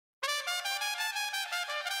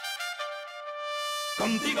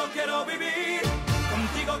Contigo quiero vivir,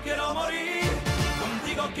 contigo quiero morir,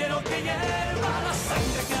 contigo quiero que hierva la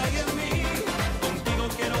sangre que hay en mí, contigo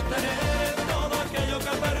quiero tener todo aquello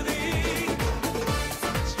que perdí.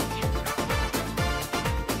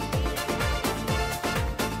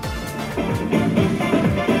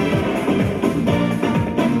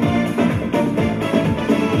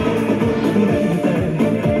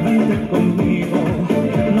 Vente conmigo,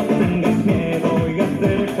 no tengas miedo y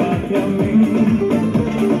acércate a mí.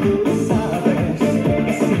 Sabes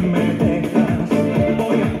que si me dejas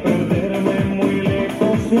voy a perderme muy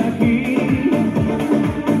lejos de aquí.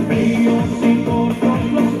 Fríos y cortos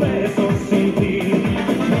los besos sin ti,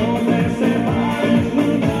 no te separes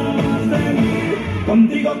nunca más de mí.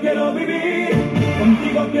 Contigo quiero vivir,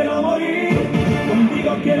 contigo quiero morir,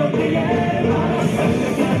 contigo quiero que hierva la sangre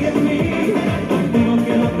que hay en mí, contigo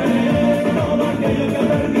quiero tener todo aquello que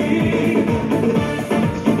perdí.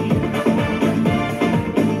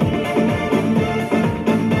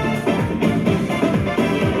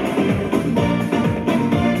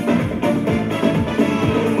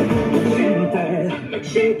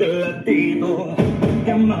 Siente el latido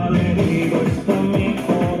que malherido está mi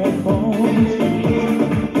corazón.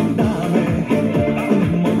 Dame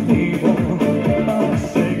un motivo para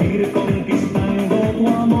seguir conquistando tu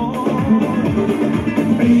amor.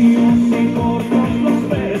 Fríos y cortos los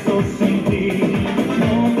besos sin ti,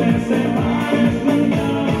 no te separes nunca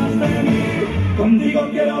más de mí. Contigo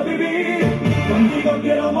quiero vivir, contigo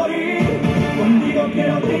quiero morir, contigo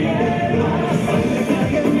quiero que hierva la sangre que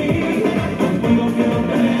hay en mí, contigo quiero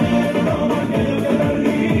tener todo aquello que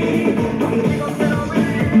perdí, contigo quiero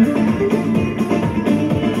vivir.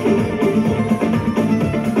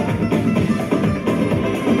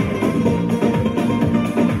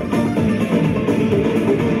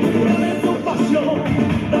 Dame tu pasión,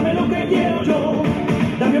 dame lo que quiero yo,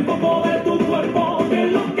 dame un poco de tu cuerpo que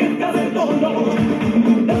enloquezca de dolor,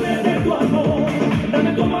 dame de tu amor,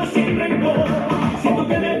 dame tu más sin rencor, siento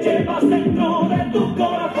que me llevas dentro de tu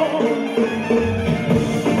corazón.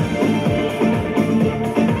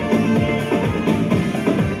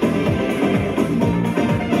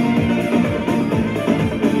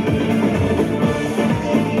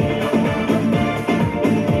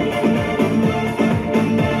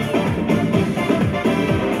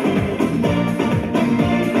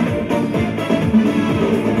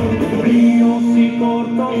 Fríos y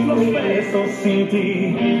cortos los besos sin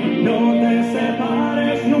ti, no te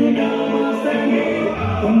separes nunca más de mí.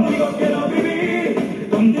 Contigo quiero vivir,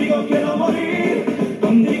 contigo quiero morir,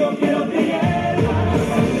 contigo quiero que hierva la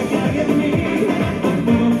sangre que hay en mí,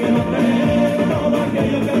 contigo quiero tener todo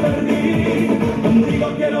aquello que perdí, contigo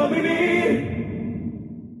quiero vivir.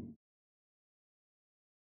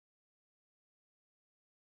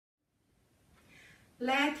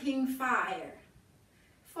 Latin fire.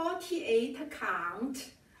 48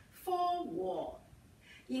 count, 4 wall,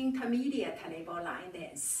 intermediate level line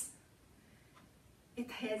dance. It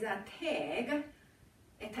has a tag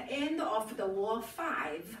at the end of the wall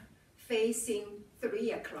 5, facing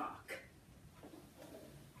 3 o'clock.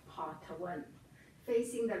 Part 1.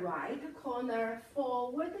 Facing the right corner,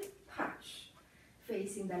 forward, touch.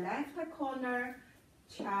 Facing the left corner,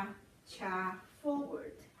 cha-cha,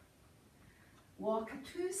 forward. Walk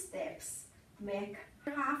 2 steps, make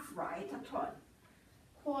half right turn.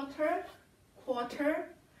 Quarter, quarter,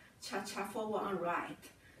 cha-cha forward on right.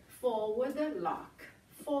 Forward lock,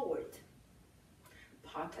 forward.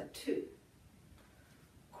 Part 2.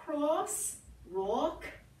 Cross, rock,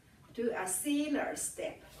 do a sailor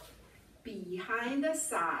step. Behind,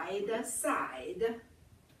 side, side.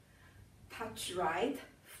 Touch right,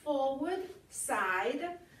 forward,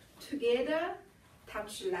 side, together,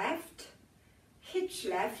 touch left, hitch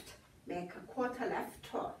left, make a quarter left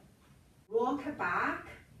turn. Walk back,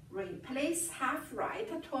 replace half right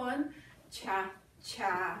turn,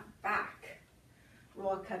 cha-cha back.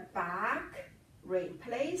 Walk back,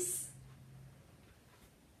 replace,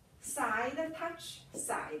 side touch,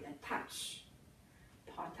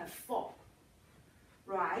 Part 4.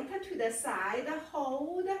 Right to the side,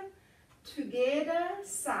 hold, together,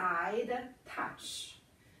 side touch.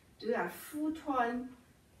 Do a full turn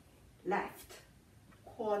left.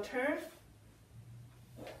 Quarter,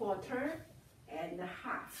 quarter, and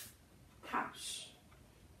half, touch.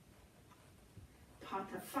 Part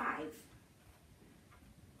 5.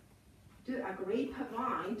 Do a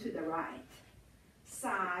grapevine to the right.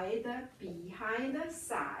 Side, behind,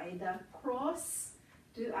 side, cross,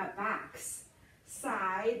 do a backs.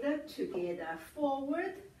 Side, together,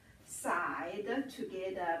 forward, side,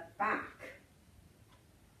 together, back.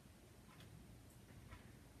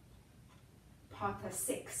 Part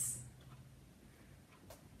 6.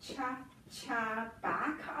 cha, cha,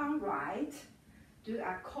 back on right, do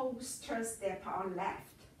a coaster step on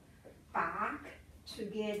left, back,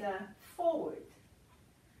 together, forward,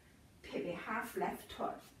 pivot half left turn,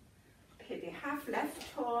 pivot half left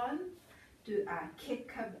turn, do a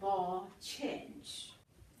kick ball change.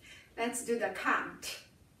 Let's do the count.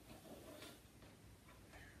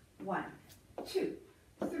 1, 2,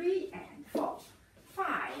 3 and 4,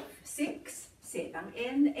 5, 6, 7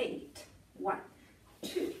 and 8. 1,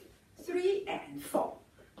 2, 3 and 4,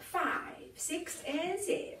 5, 6 and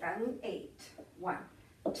 7, 8. 1,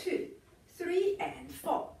 2, 3 and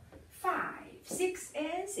 4, 5, 6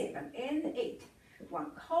 and 7 and 8. 1,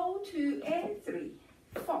 hold 2 and 3,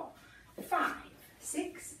 4, 5,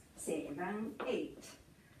 6, 7, 8.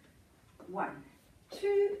 1,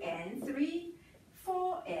 2 and 3,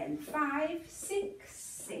 4 and 5,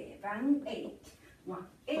 6, 7, 8. 1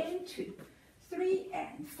 and 2, 3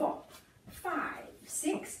 and 4, 5,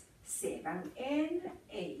 6, 7 and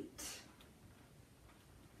 8.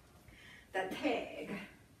 The tag.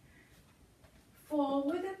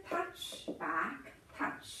 Forward touch, back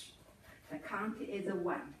touch. The count is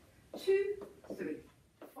 1, 2,